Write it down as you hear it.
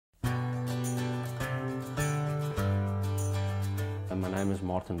name is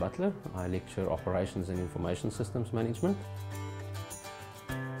Butler. I lecture Operations and Information Systems Management.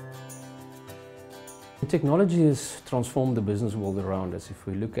 Technology has transformed the business world around us. If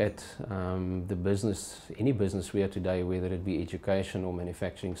we look at the business, any business we have today, whether it be education or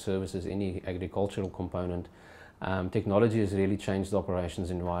manufacturing services, any agricultural component, technology has really changed the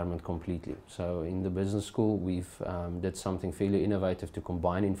operations environment completely. So in the business school, we've did something fairly innovative to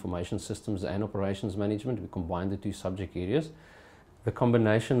combine information systems and operations management. We combined the two subject areas. The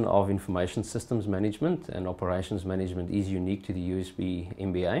combination of information systems management and operations management is unique to the USB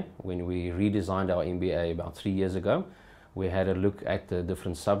MBA. When we redesigned our MBA about 3 years ago, we had a look at the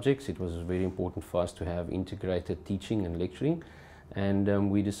different subjects. It was very important for us to have integrated teaching and lecturing.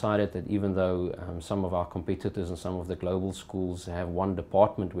 And we decided that even though some of our competitors and some of the global schools have one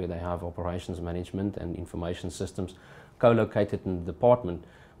department where they have operations management and information systems co-located in the department,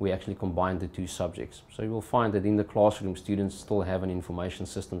 we actually combined the two subjects. So you will find that in the classroom, students still have an information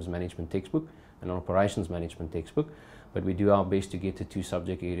systems management textbook and an operations management textbook, but we do our best to get the two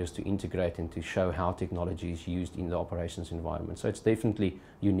subject areas to integrate and to show how technology is used in the operations environment. So it's definitely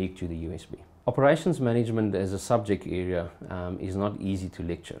unique to the USB. Operations management as a subject area is not easy to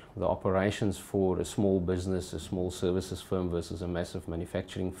lecture. The operations for a small business, a small services firm versus a massive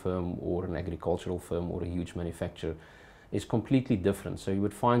manufacturing firm or an agricultural firm or a huge manufacturer is completely different. So you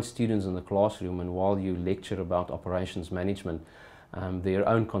would find students in the classroom, and while you lecture about operations management, their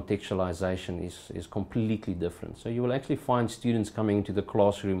own contextualization is completely different. So you will actually find students coming into the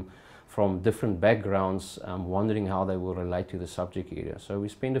classroom from different backgrounds, wondering how they will relate to the subject area. So we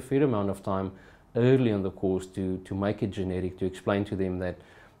spend a fair amount of time early in the course to make it generic, to explain to them that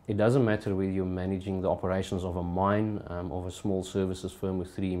it doesn't matter whether you're managing the operations of a mine, of a small services firm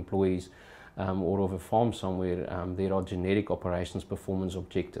with 3 employees, or of a farm somewhere. There are generic operations performance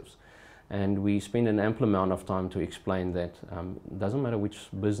objectives. And we spend an ample amount of time to explain that it doesn't matter which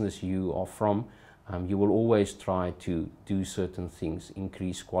business you are from, you will always try to do certain things,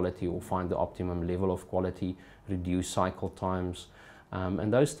 increase quality or find the optimum level of quality, reduce cycle times,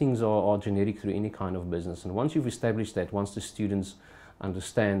 and those things are generic through any kind of business. And once you've established that, once the students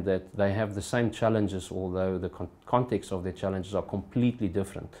understand that they have the same challenges, although the context of their challenges are completely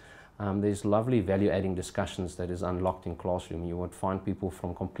different, there's lovely value-adding discussions that is unlocked in classroom. You would find people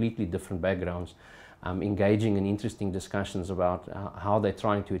from completely different backgrounds engaging in interesting discussions about how they're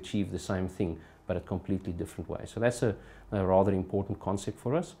trying to achieve the same thing, but a completely different way. So that's a rather important concept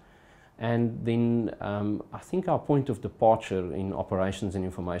for us. And then I think our point of departure in operations and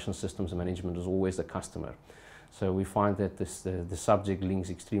information systems management is always the customer. So we find that the subject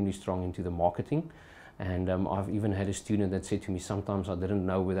links extremely strong into the marketing. And I've even had a student that said to me, sometimes I didn't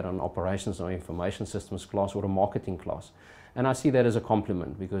know whether an operations or information systems class or a marketing class. And I see that as a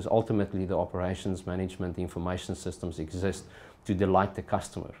compliment, because ultimately the operations management, the information systems exist to delight the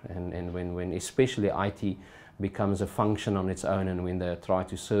customer. And when especially IT becomes a function on its own, and when they try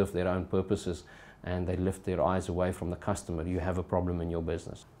to serve their own purposes and they lift their eyes away from the customer, you have a problem in your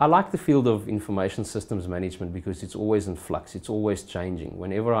business. I like the field of information systems management because it's always in flux, it's always changing.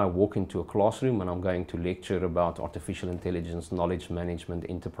 Whenever I walk into a classroom and I'm going to lecture about artificial intelligence, knowledge management,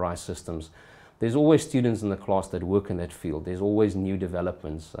 enterprise systems, there's always students in the class that work in that field. There's always new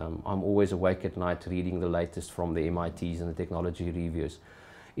developments. I'm always awake at night reading the latest from the MITs and the technology reviews.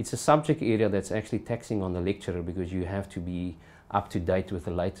 It's a subject area that's actually taxing on the lecturer because you have to be up to date with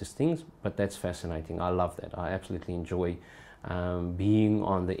the latest things, but that's fascinating. I love that. I absolutely enjoy being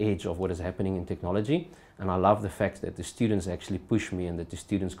on the edge of what is happening in technology, and I love the fact that the students actually push me and that the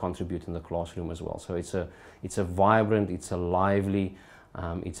students contribute in the classroom as well. So it's a vibrant, it's a lively,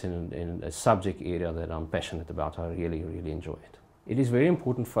 it's in a subject area that I'm passionate about. I really, really enjoy it. It is very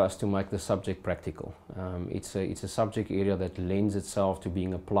important for us to make the subject practical. It's a subject area that lends itself to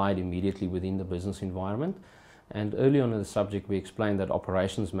being applied immediately within the business environment. And early on in the subject, we explained that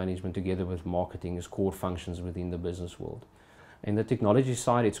operations management together with marketing is core functions within the business world. In the technology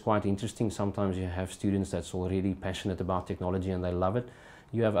side, it's quite interesting. Sometimes you have students that's already passionate about technology and they love it.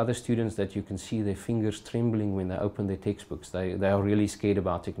 You have other students that you can see their fingers trembling when they open their textbooks. They are really scared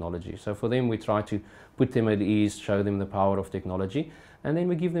about technology. So for them, we try to put them at ease, show them the power of technology, and then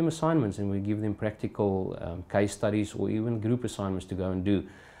we give them assignments and we give them practical case studies or even group assignments to go and do,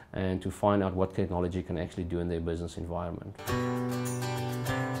 and to find out what technology can actually do in their business environment.